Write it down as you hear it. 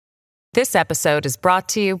This episode is brought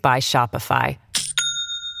to you by Shopify.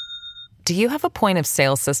 Do you have a point of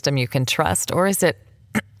sale system you can trust, or is it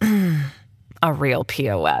a real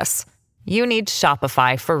POS? You need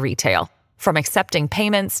Shopify for retail. From accepting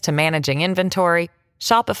payments to managing inventory,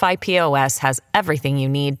 Shopify POS has everything you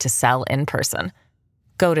need to sell in person.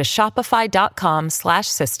 Go to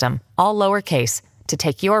shopify.com/system, all lowercase, to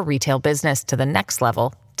take your retail business to the next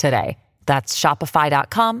level today. That's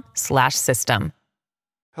shopify.com/system.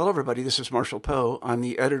 Hello, everybody. This is Marshall Poe. I'm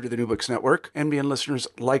the editor of the New Books Network. NBN listeners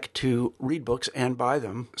like to read books and buy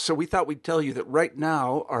them. So we thought we'd tell you that right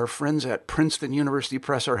now, our friends at Princeton University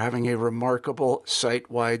Press are having a remarkable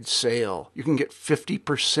site-wide sale. You can get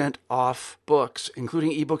 50% off books,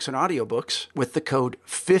 including ebooks and audiobooks, with the code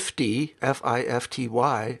 50,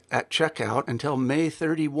 F-I-F-T-Y, at checkout until May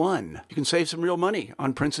 31. You can save some real money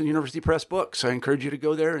on Princeton University Press books. I encourage you to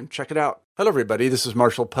go there and check it out. Hello, everybody. This is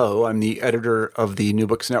Marshall Poe. I'm the editor of the New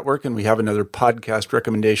Books Network, and we have another podcast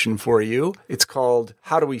recommendation for you. It's called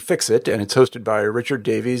How Do We Fix It, and it's hosted by Richard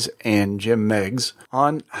Davies and Jim Meigs.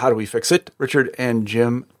 On How Do We Fix It, Richard and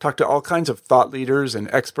Jim talk to all kinds of thought leaders and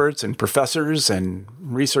experts and professors and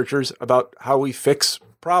researchers about how we fix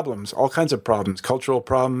problems, all kinds of problems, cultural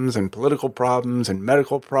problems and political problems and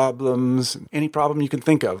medical problems, any problem you can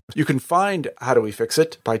think of. You can find How Do We Fix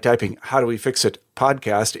It by typing How Do We Fix It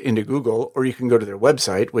podcast into Google, or you can go to their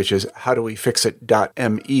website, which is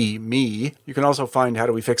howdowefixit.me. You can also find How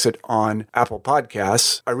Do We Fix It on Apple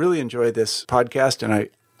Podcasts. I really enjoy this podcast, and I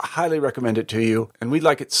highly recommend it to you. And we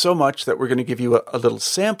like it so much that we're going to give you a little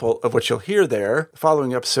sample of what you'll hear there. The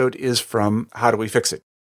following episode is from How Do We Fix It?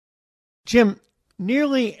 Jim,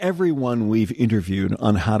 nearly everyone we've interviewed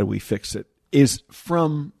on How Do We Fix It is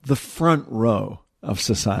from the front row of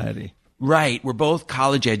society. Right. We're both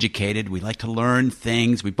college educated. We like to learn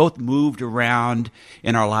things. We both moved around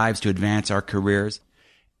in our lives to advance our careers.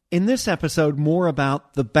 In this episode, more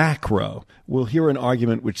about the back row. We'll hear an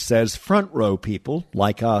argument which says front row people,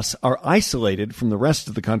 like us, are isolated from the rest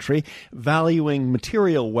of the country, valuing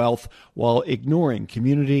material wealth while ignoring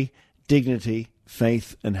community, dignity,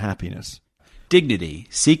 faith, and happiness. Dignity,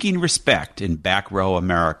 seeking respect in back row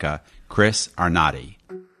America. Chris Arnade.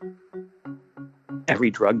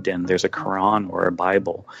 Every drug den, there's a Quran or a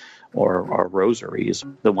Bible or rosaries.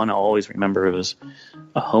 The one I always remember was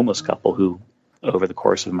a homeless couple who, over the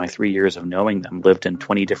course of my 3 years of knowing them, lived in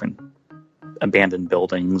 20 different abandoned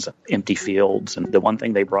buildings, empty fields. And the one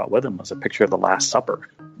thing they brought with them was a picture of the Last Supper.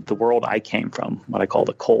 The world I came from, what I call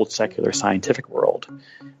the cold, secular, scientific world,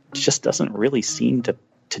 just doesn't really seem to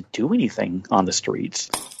do anything on the streets.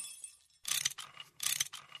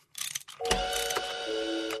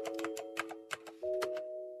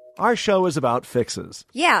 Our show is about fixes.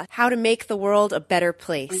 Yeah, how to make the world a better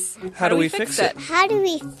place. How do we fix it? How do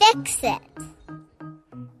we fix it?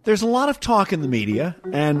 There's a lot of talk in the media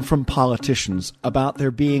and from politicians about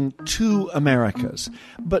there being two Americas.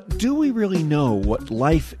 But do we really know what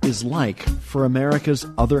life is like for America's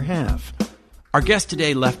other half? Our guest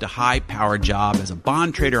today left a high-powered job as a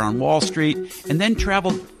bond trader on Wall Street and then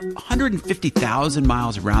traveled 150,000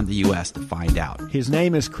 miles around the U.S. to find out. His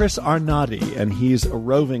name is Chris Arnade, and he's a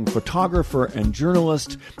roving photographer and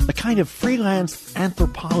journalist, a kind of freelance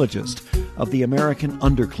anthropologist of the American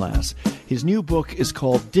underclass. His new book is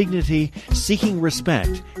called Dignity, Seeking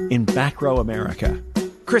Respect in Back Row America.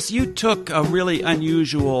 Chris, you took a really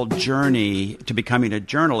unusual journey to becoming a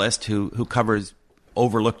journalist who covers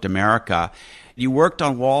overlooked America. You worked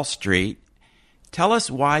on Wall Street. Tell us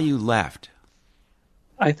why you left.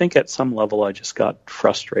 I think at some level I just got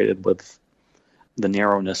frustrated with the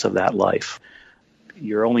narrowness of that life.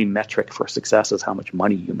 Your only metric for success is how much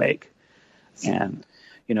money you make. And,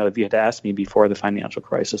 if you had asked me before the financial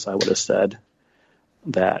crisis, I would have said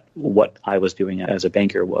that what I was doing as a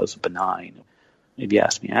banker was benign. If you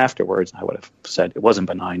asked me afterwards, I would have said it wasn't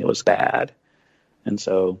benign, it was bad. And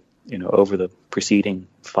so, over the preceding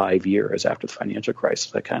 5 years after the financial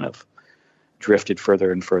crisis, I kind of drifted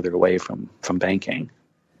further and further away from banking,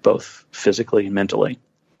 both physically and mentally.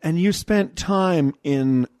 And you spent time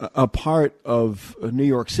in a part of New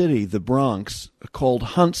York City, the Bronx, called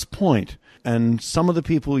Hunts Point. And some of the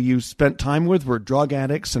people you spent time with were drug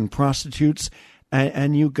addicts and prostitutes,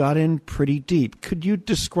 and you got in pretty deep. Could you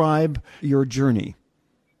describe your journey?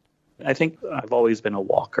 I think I've always been a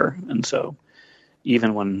walker, and so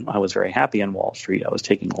even when I was very happy on Wall Street, I was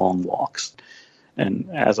taking long walks.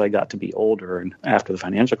 And as I got to be older and after the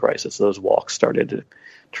financial crisis, those walks started to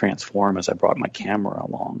transform as I brought my camera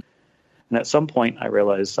along. And at some point, I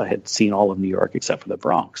realized I had seen all of New York except for the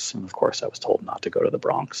Bronx. And of course, I was told not to go to the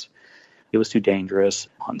Bronx. It was too dangerous,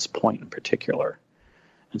 Hunts Point in particular.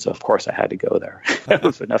 And so, of course, I had to go there. That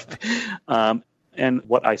was enough. And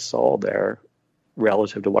what I saw there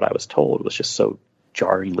relative to what I was told was just so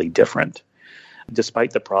jarringly different.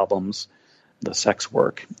 Despite the problems, the sex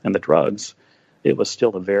work and the drugs, it was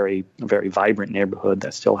still a very, very vibrant neighborhood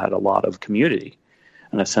that still had a lot of community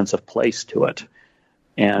and a sense of place to it.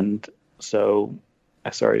 And so I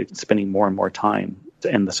started spending more and more time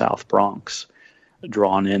in the South Bronx,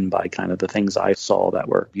 drawn in by kind of the things I saw that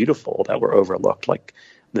were beautiful, that were overlooked, like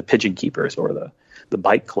the pigeon keepers or the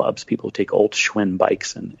bike clubs. People who take old Schwinn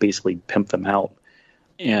bikes and basically pimp them out,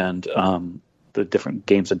 and the different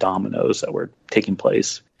games of dominoes that were taking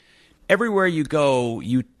place. Everywhere you go,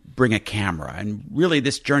 you bring a camera. And really,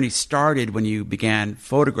 this journey started when you began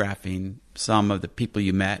photographing some of the people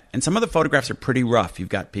you met. And some of the photographs are pretty rough. You've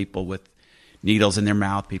got people with needles in their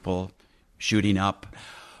mouth, people shooting up.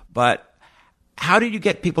 But how did you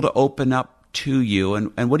get people to open up to you?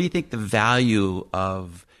 And what do you think the value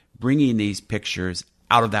of bringing these pictures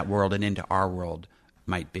out of that world and into our world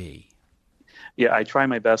might be? Yeah, I try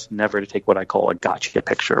my best never to take what I call a gotcha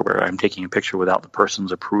picture, where I'm taking a picture without the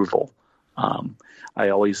person's approval. I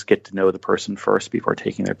always get to know the person first before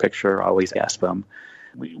taking their picture. I always ask them.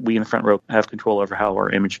 We in the front row have control over how our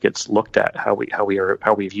image gets looked at, how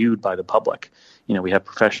we viewed by the public. You know, we have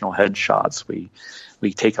professional headshots.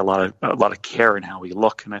 We take a lot of care in how we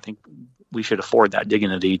look, and I think we should afford that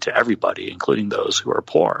dignity to everybody, including those who are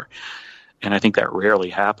poor. And I think that rarely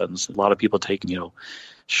happens. A lot of people take,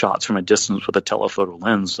 shots from a distance with a telephoto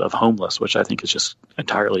lens of homeless, which I think is just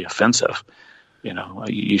entirely offensive.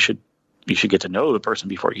 You should get to know the person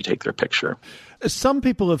before you take their picture. Some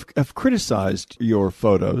people have criticized your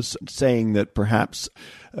photos, saying that perhaps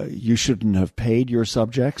you shouldn't have paid your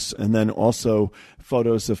subjects, and then also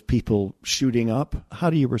photos of people shooting up. How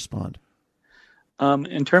do you respond?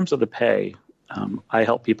 In terms of the pay, I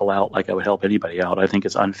help people out like I would help anybody out. I think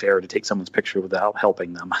it's unfair to take someone's picture without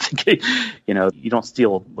helping them. I think, you don't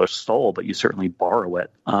steal their soul, but you certainly borrow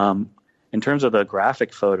it. In terms of the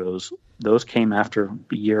graphic photos, those came after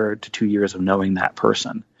a year to 2 years of knowing that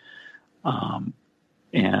person. I'm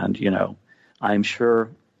sure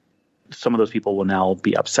some of those people will now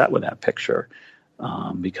be upset with that picture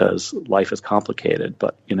because life is complicated.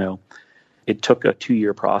 But, it took a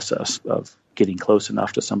 2-year process of getting close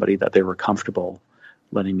enough to somebody that they were comfortable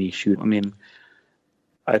letting me shoot. I mean,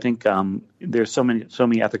 I think there's so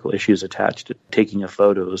many ethical issues attached to taking of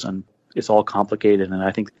photos, and it's all complicated. And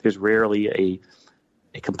I think there's rarely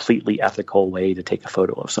a completely ethical way to take a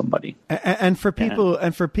photo of somebody. And for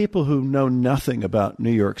people who know nothing about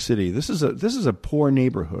New York City, this is a poor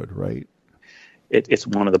neighborhood, right? It's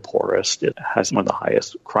one of the poorest. It has one of the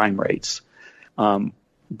highest crime rates.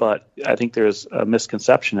 But I think there's a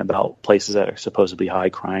misconception about places that are supposedly high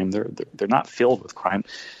crime. They're not filled with crime.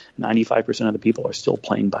 95% of the people are still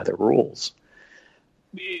playing by the rules.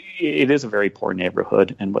 It is a very poor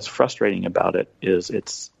neighborhood, and what's frustrating about it is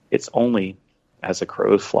it's only, as the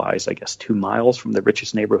crow flies, I guess, 2 miles from the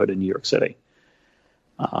richest neighborhood in New York City.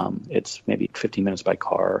 It's maybe 15 minutes by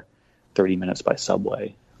car, 30 minutes by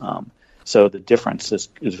subway. So the difference is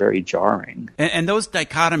very jarring. And those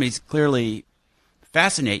dichotomies clearly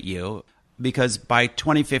fascinate you, because by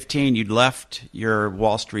 2015 you'd left your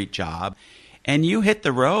Wall Street job and you hit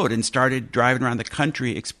the road and started driving around the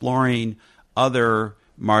country exploring other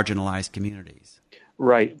marginalized communities.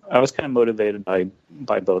 Right. I was kind of motivated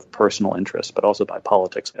by both personal interests, but also by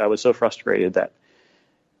politics. I was so frustrated that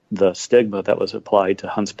the stigma that was applied to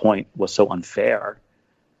Hunts Point was so unfair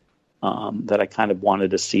that I kind of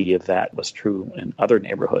wanted to see if that was true in other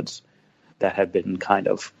neighborhoods that had been kind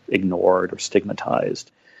of ignored or stigmatized.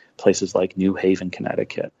 Places like New Haven,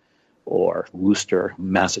 Connecticut, or Worcester,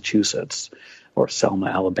 Massachusetts, or Selma,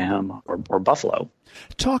 Alabama, or Buffalo.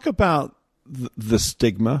 Talk about the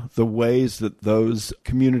stigma, the ways that those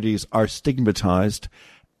communities are stigmatized,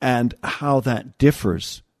 and how that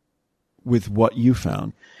differs with what you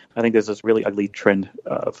found. I think there's this really ugly trend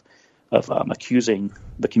of accusing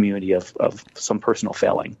the community of some personal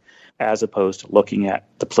failing, as opposed to looking at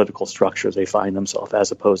the political structures they find themselves,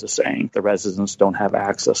 as opposed to saying the residents don't have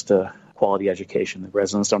access to quality education, the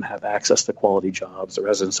residents don't have access to quality jobs, the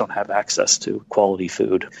residents don't have access to quality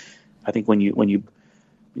food. I think when you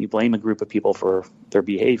blame a group of people for their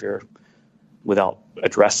behavior without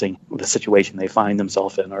addressing the situation they find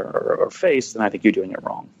themselves in or face, then I think you're doing it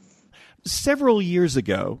wrong. Several years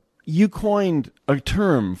ago, you coined a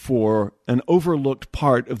term for an overlooked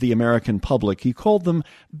part of the American public. You called them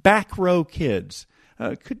back row kids.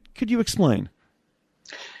 Could you explain?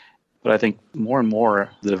 But I think more and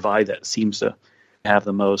more the divide that seems to have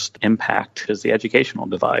the most impact is the educational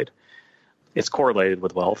divide. It's correlated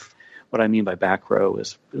with wealth, What I mean by back row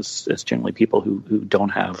is generally people who don't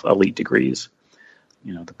have elite degrees.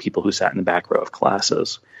 The people who sat in the back row of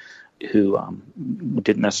classes, who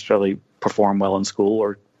didn't necessarily perform well in school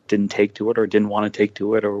or didn't take to it or didn't want to take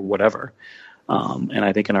to it or whatever. And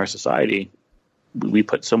I think in our society, we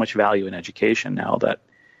put so much value in education now that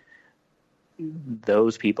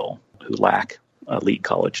those people who lack elite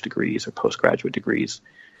college degrees or postgraduate degrees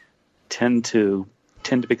tend to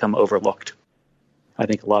become overlooked. I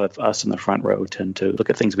think a lot of us in the front row tend to look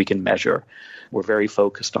at things we can measure. We're very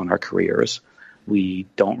focused on our careers. We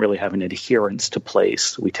don't really have an adherence to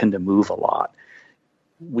place. We tend to move a lot.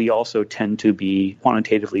 We also tend to be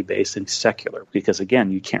quantitatively based and secular because,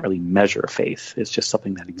 again, you can't really measure faith. It's just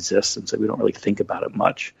something that exists, and so we don't really think about it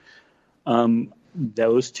much.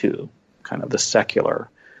 Those two, kind of the secular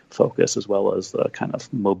focus as well as the kind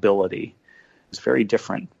of mobility, is very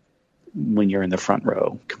different when you're in the front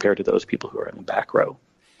row compared to those people who are in the back row.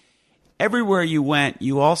 Everywhere you went,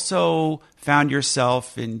 you also found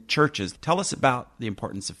yourself in churches. Tell us about the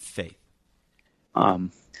importance of faith.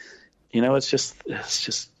 It's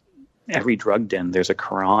just every drug den, there's a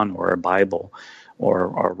Quran or a Bible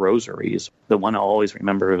or rosaries. The one I always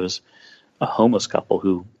remember was a homeless couple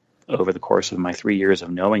who, over the course of my 3 years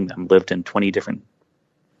of knowing them, lived in 20 different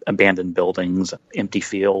abandoned buildings, empty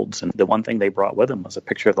fields. And the one thing they brought with them was a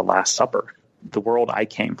picture of the Last Supper. The world I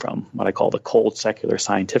came from, what I call the cold, secular,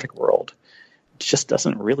 scientific world, just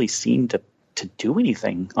doesn't really seem to do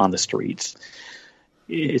anything on the streets.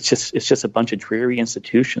 It's just a bunch of dreary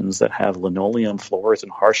institutions that have linoleum floors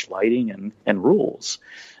and harsh lighting and rules.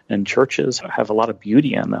 And churches have a lot of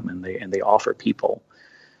beauty in them, and they offer people,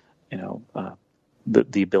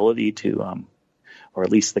 the ability to, or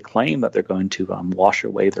at least the claim that they're going to wash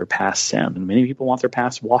away their past sin. And many people want their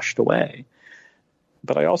past washed away.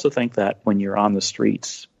 But I also think that when you're on the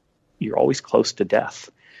streets, you're always close to death.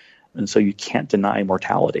 And so you can't deny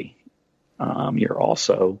mortality. You're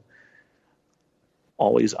also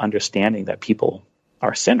always understanding that people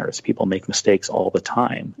are sinners. People make mistakes all the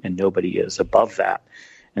time, and nobody is above that.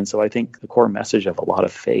 And so I think the core message of a lot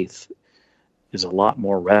of faith is a lot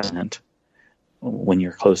more resonant when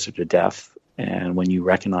you're closer to death and when you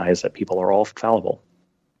recognize that people are all fallible.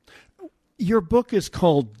 Your book is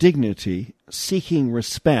called Dignity, Seeking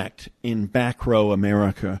Respect in Back Row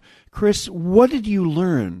America. Chris, what did you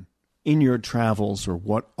learn in your travels, or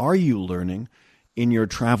what are you learning in your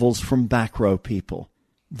travels from back row people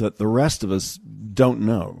that the rest of us don't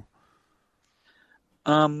know?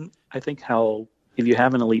 I think if you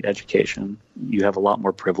have an elite education, you have a lot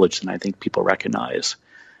more privilege than I think people recognize.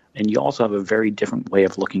 And you also have a very different way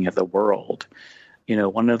of looking at the world.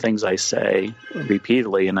 One of the things I say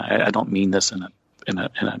repeatedly, and I don't mean this in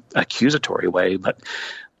an accusatory way, but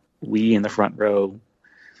we in the front row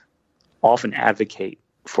often advocate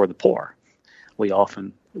for the poor. We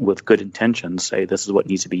often, with good intentions, say this is what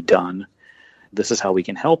needs to be done. This is how we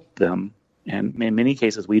can help them. And in many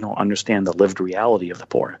cases, we don't understand the lived reality of the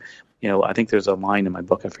poor. I think there's a line in my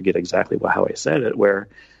book, I forget exactly how I said it, where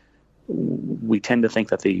we tend to think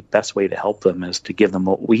that the best way to help them is to give them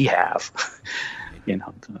what we have,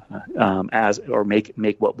 or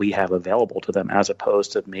make what we have available to them, as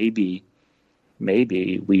opposed to maybe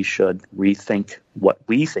we should rethink what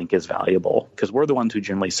we think is valuable, because we're the ones who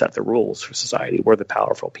generally set the rules for society. We're the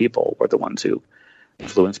powerful people. We're the ones who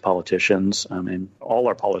influence politicians. All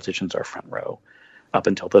our politicians are front row, up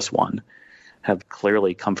until this one, have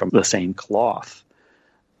clearly come from the same cloth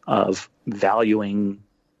of valuing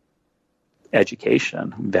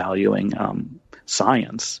education, valuing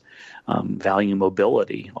science, valuing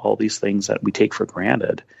mobility, all these things that we take for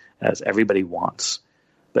granted as everybody wants.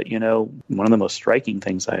 But, one of the most striking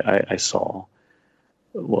things I saw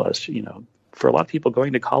was, for a lot of people,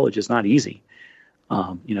 going to college is not easy.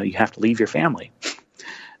 You have to leave your family.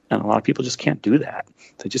 And a lot of people just can't do that.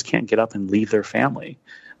 They just can't get up and leave their family.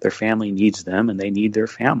 Their family needs them, and they need their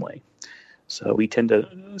family. So we tend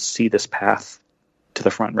to see this path to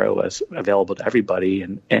the front row as available to everybody,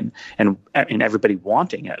 and everybody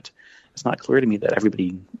wanting it. It's not clear to me that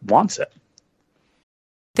everybody wants it.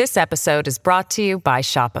 This episode is brought to you by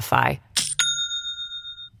Shopify.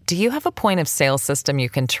 Do you have a point of sale system you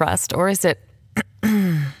can trust, or is it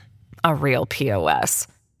a real POS?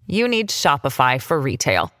 You need Shopify for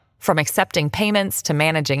retail. From accepting payments to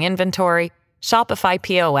managing inventory, Shopify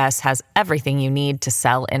POS has everything you need to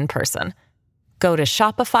sell in person. Go to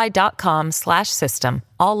shopify.com/system,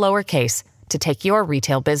 all lowercase, to take your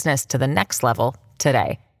retail business to the next level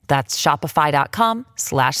today. That's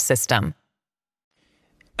shopify.com/system.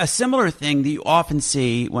 A similar thing that you often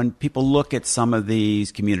see when people look at some of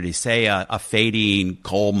these communities, say a fading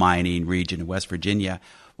coal mining region in West Virginia,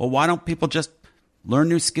 well, why don't people just learn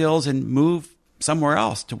new skills and move somewhere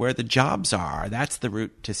else to where the jobs are? That's the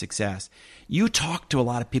route to success. You talk to a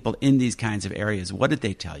lot of people in these kinds of areas. What did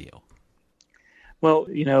they tell you? Well,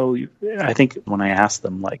 I think when I ask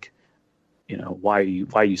them, like, why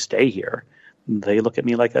you stay here, they look at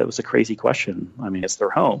me like it was a crazy question. I mean, it's their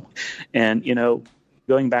home. And,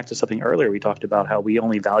 going back to something earlier, we talked about how we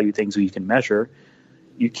only value things we can measure.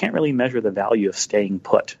 You can't really measure the value of staying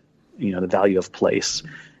put, the value of place.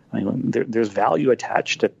 I mean, there's value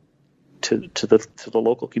attached to the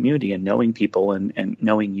local community and knowing people and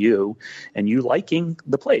knowing you and you liking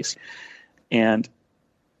the place. And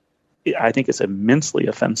I think it's immensely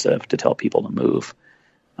offensive to tell people to move.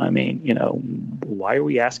 I mean, why are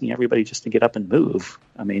we asking everybody just to get up and move?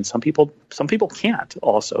 I mean, some people can't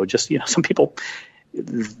also just, some people,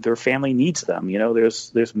 their family needs them.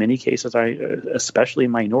 There's many cases, especially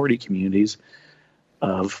in minority communities,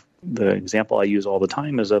 of the example I use all the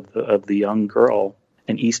time is of the young girl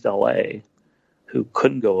in East LA who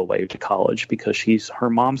couldn't go away to college because she's her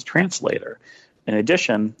mom's translator. In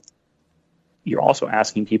addition, you're also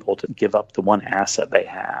asking people to give up the one asset they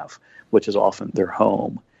have, which is often their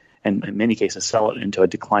home, and in many cases sell it into a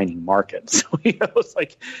declining market. So it's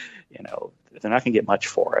like, they're not going to get much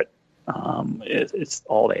for it. It's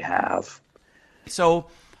all they have. So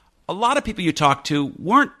a lot of people you talk to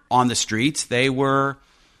weren't on the streets. They were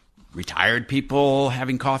retired people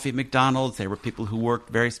having coffee at McDonald's. They were people who worked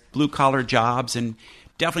various blue-collar jobs and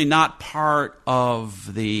definitely not part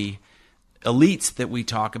of the elites that we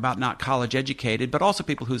talk about, not college educated, but also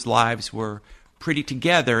people whose lives were pretty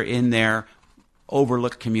together in their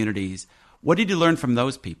overlooked communities. What did you learn from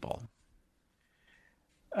those people?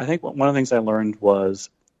 I think one of the things I learned was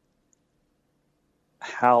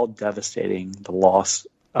how devastating the loss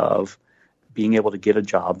of being able to get a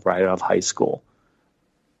job right out of high school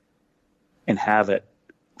and have it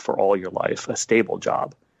for all your life, a stable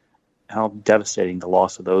job, how devastating the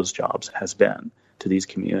loss of those jobs has been to these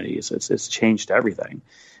communities. It's changed everything.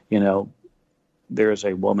 There's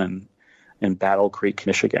a woman in Battle Creek,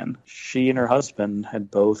 Michigan. She and her husband had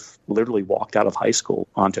both literally walked out of high school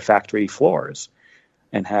onto factory floors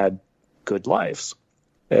and had good lives.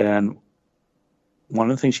 And one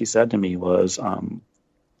of the things she said to me was,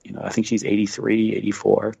 I think she's 83,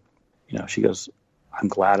 84. She goes, I'm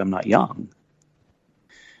glad I'm not young.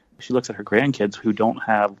 She looks at her grandkids who don't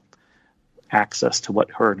have access to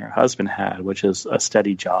what her and her husband had, which is a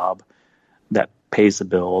steady job that pays the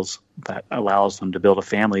bills, that allows them to build a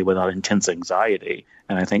family without intense anxiety.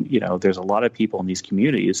 And I think, there's a lot of people in these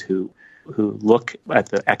communities who look at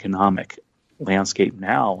the economic landscape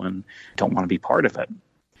now and don't want to be part of it.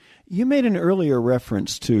 You made an earlier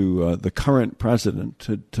reference to the current president,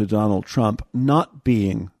 to Donald Trump, not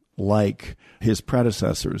being like his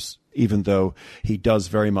predecessors, even though he does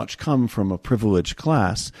very much come from a privileged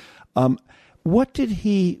class. What did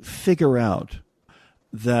he figure out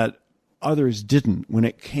that others didn't when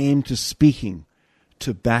it came to speaking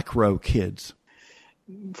to back row kids?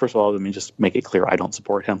 First of all, let me just make it clear, I don't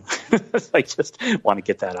support him. I just want to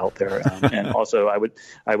get that out there. And also,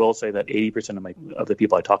 I will say that 80% of the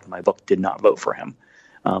people I talked to in my book did not vote for him.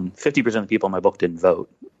 50% of the people in my book didn't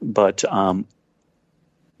vote. But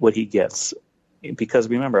what he gets, because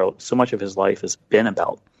remember, so much of his life has been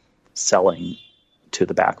about selling to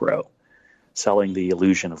the back row, selling the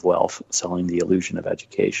illusion of wealth, selling the illusion of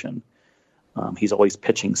education. He's always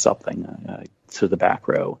pitching something to the back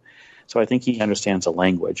row. So I think he understands the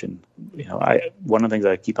language. And, one of the things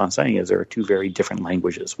I keep on saying is there are two very different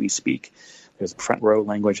languages we speak. There's a front row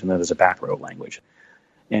language and then there's a back row language.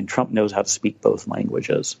 And Trump knows how to speak both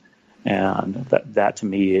languages. And that to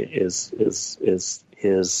me is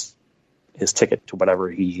his ticket to whatever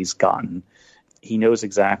he's gotten. He knows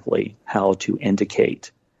exactly how to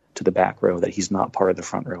indicate to the back row that he's not part of the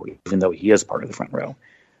front row, even though he is part of the front row,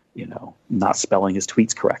 not spelling his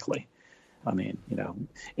tweets correctly.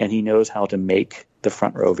 And he knows how to make the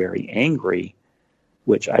front row very angry,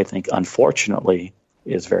 which I think, unfortunately,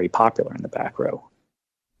 is very popular in the back row.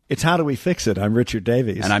 It's How Do We Fix It? I'm Richard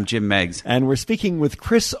Davies. And I'm Jim Meigs. And we're speaking with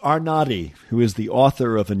Chris Arnade, who is the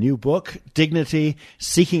author of a new book, Dignity,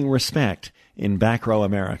 Seeking Respect in Back Row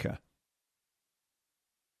America.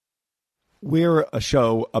 We're a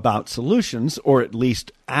show about solutions, or at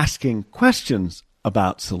least asking questions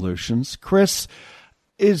about solutions. Chris,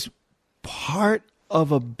 is part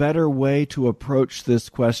of a better way to approach this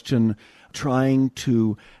question trying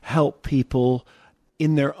to help people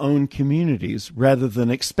in their own communities rather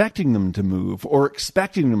than expecting them to move or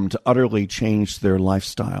expecting them to utterly change their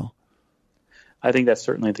lifestyle? I think that's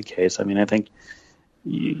certainly the case. I think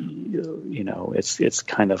it's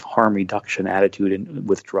kind of harm reduction attitude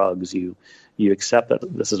with drugs. You accept that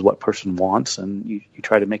this is what person wants, and you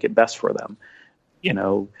try to make it best for them. We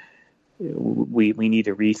need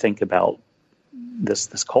to rethink about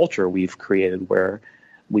this culture we've created where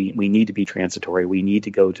we need to be transitory. We need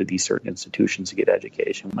to go to these certain institutions to get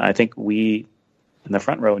education. I think we in the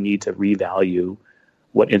front row need to revalue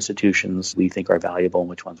what institutions we think are valuable and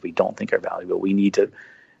which ones we don't think are valuable. We need to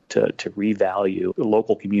revalue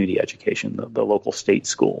local community education, the local state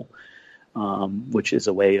school, which is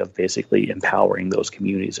a way of basically empowering those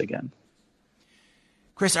communities again.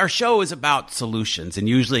 Chris, our show is about solutions, and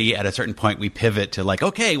usually at a certain point we pivot to like,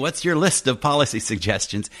 okay, what's your list of policy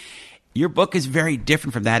suggestions? Your book is very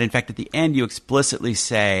different from that. In fact, at the end, you explicitly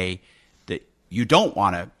say that you don't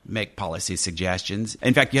want to make policy suggestions.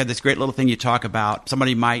 In fact, you had this great little thing you talk about.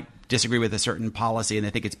 Somebody might disagree with a certain policy and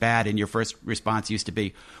they think it's bad, and your first response used to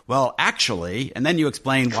be, well, actually, and then you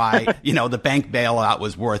explain why, the bank bailout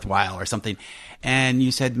was worthwhile or something. And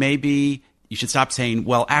you said maybe you should stop saying,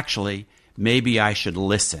 well, actually, maybe I should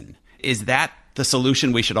listen. Is that the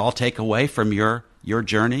solution we should all take away from your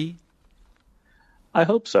journey? I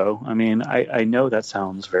hope so. I mean, I know that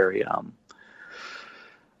sounds very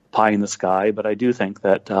pie in the sky, but I do think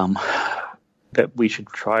that that we should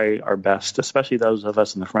try our best, especially those of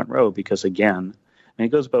us in the front row, because again, it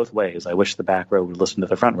goes both ways. I wish the back row would listen to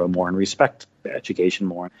the front row more and respect education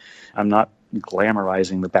more. I'm not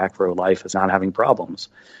glamorizing the back row life as not having problems,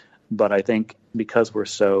 but I think because we're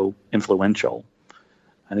so influential,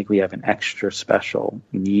 I think we have an extra special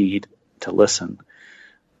need to listen.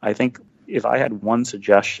 I think if I had one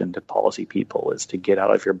suggestion to policy people is to get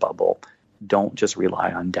out of your bubble. Don't just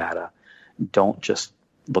rely on data. Don't just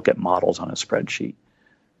look at models on a spreadsheet.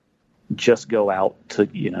 Just go out to,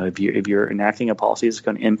 if you're enacting a policy that's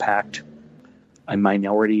going to impact a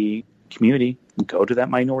minority community, go to that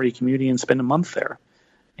minority community and spend a month there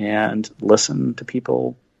and listen to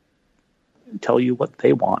people tell you what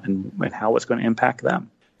they want and how it's going to impact them.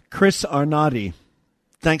 Chris Arnade,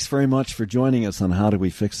 thanks very much for joining us on How Do We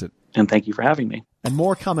Fix It? And thank you for having me. And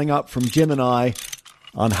more coming up from Jim and I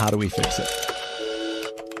on How Do We Fix It?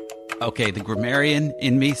 Okay, the grammarian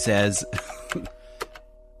in me says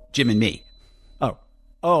Jim and me. Oh,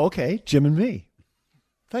 okay, Jim and me.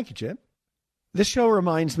 Thank you, Jim. This show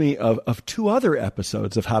reminds me of two other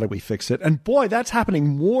episodes of How Do We Fix It? And boy, that's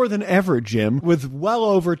happening more than ever, Jim. With well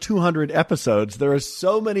over 200 episodes, there are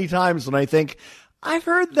so many times when I think, I've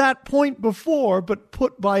heard that point before, but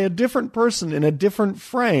put by a different person in a different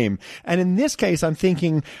frame. And in this case, I'm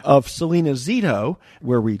thinking of Selena Zito,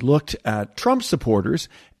 where we looked at Trump supporters,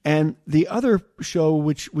 and the other show,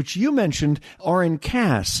 which you mentioned, Oren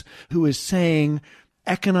Cass, who is saying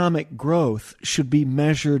economic growth should be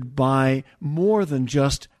measured by more than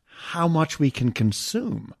just how much we can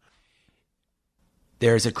consume.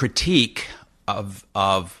 There's a critique of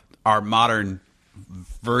our modern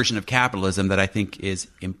version of capitalism that I think is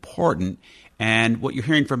important. And what you're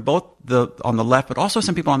hearing from both on the left, but also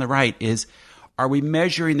some people on the right is, are we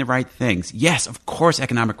measuring the right things? Yes, of course,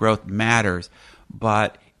 economic growth matters,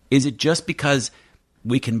 but is it just because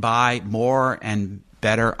we can buy more and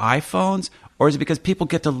better iPhones? Or is it because people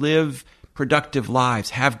get to live productive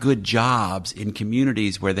lives, have good jobs in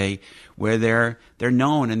communities where they're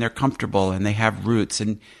known and they're comfortable and they have roots?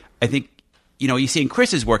 And I think, you see in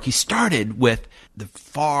Chris's work, he started with the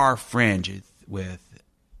far fringe, with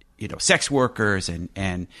sex workers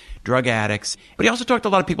and drug addicts. But he also talked to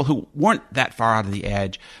a lot of people who weren't that far out of the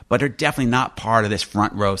edge, but are definitely not part of this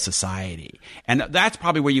front row society. And that's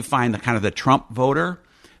probably where you find the Trump voter,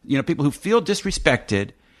 people who feel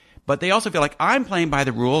disrespected, but they also feel like, I'm playing by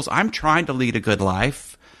the rules. I'm trying to lead a good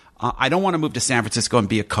life. I don't want to move to San Francisco and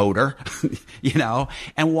be a coder,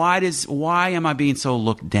 And why am I being so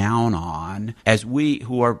looked down on as we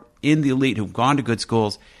who are in the elite, who've gone to good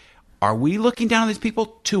schools? Are we looking down on these people?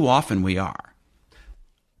 Too often we are.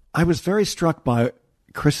 I was very struck by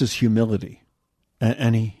Chris's humility.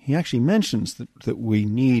 And he actually mentions that we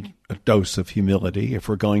need a dose of humility if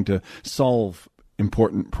we're going to solve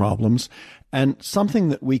important problems. And something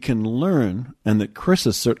that we can learn, and that Chris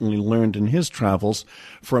has certainly learned in his travels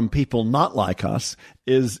from people not like us,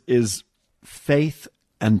 is faith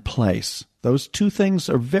and place. Those two things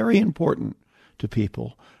are very important to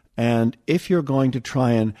people. And if you're going to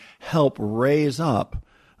try and help raise up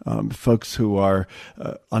folks who are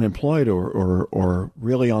unemployed or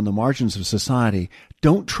really on the margins of society,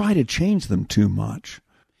 don't try to change them too much.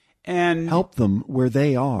 And help them where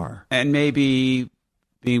they are. And maybe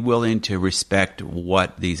be willing to respect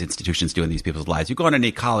what these institutions do in these people's lives. You go on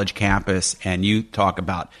any college campus and you talk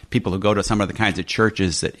about people who go to some of the kinds of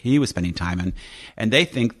churches that he was spending time in, and they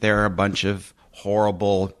think they're a bunch of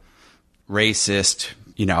horrible, racist,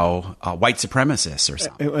 white supremacists or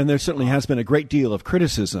something. And there certainly has been a great deal of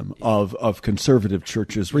criticism of conservative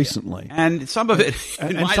churches recently. And some of it,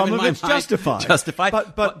 and some of it's justified.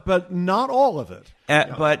 But not all of it.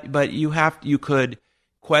 But you could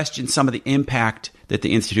question some of the impact that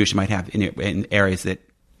the institution might have in areas that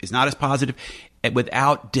is not as positive,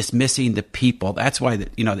 without dismissing the people. That's why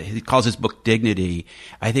he calls his book Dignity.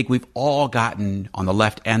 I think we've all gotten, on the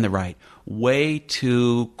left and the right, way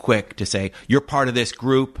too quick to say, you're part of this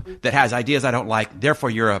group that has ideas I don't like, therefore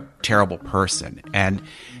you're a terrible person. And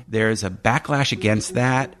there's a backlash against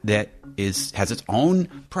that has its own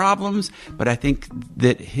problems, but I think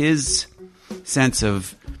that his sense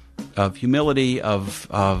of humility,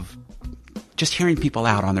 of just hearing people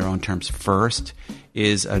out on their own terms first,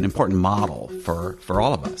 is an important model for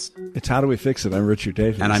all of us. It's How Do We Fix It? I'm Richard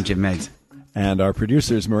Davies. And I'm Jim Meigs. And our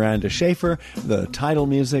producer is Miranda Schaefer. The title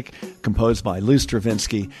music composed by Lou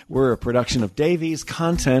Stravinsky. We're a production of Davies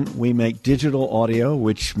Content. We make digital audio,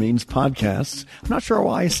 which means podcasts. I'm not sure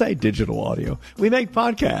why I say digital audio. We make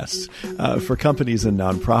podcasts for companies and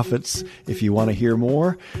nonprofits. If you want to hear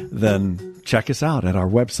more, then check us out at our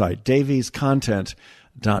website,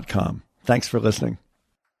 daviescontent.com. Thanks for listening.